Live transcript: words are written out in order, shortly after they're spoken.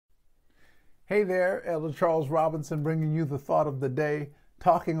Hey there, Elder Charles Robinson bringing you the thought of the day,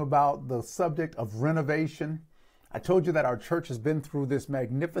 talking about the subject of renovation. I told you that our church has been through this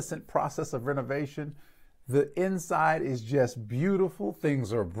magnificent process of renovation. The inside is just beautiful.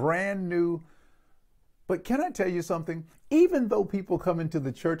 Things are brand new. But can I tell you something? Even though people come into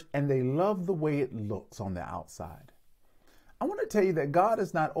the church and they love the way it looks on the outside, I want to tell you that God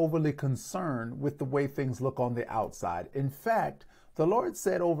is not overly concerned with the way things look on the outside. In fact, the Lord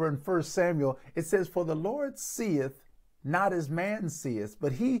said over in 1 Samuel, it says, "For the Lord seeth not as man seeth,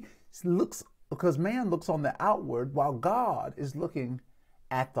 but he looks," because man looks on the outward, while God is looking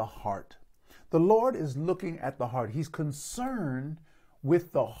at the heart. The Lord is looking at the heart. He's concerned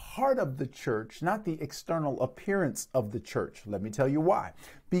with the heart of the church, not the external appearance of the church. Let me tell you why.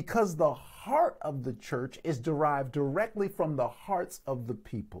 Because the heart of the church is derived directly from the hearts of the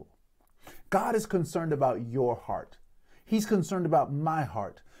people. God is concerned about your heart. He's concerned about my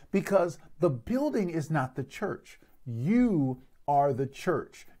heart, because the building is not the church. You are the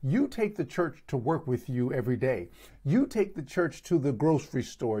church. You take the church to work with you every day. You take the church to the grocery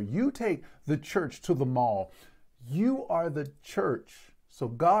store. You take the church to the mall. You are the church. So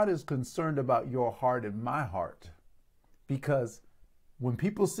God is concerned about your heart and my heart, because when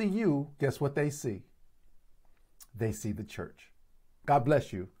people see you, guess what they see? They see the church. God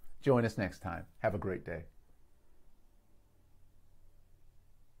bless you. Join us next time. Have a great day.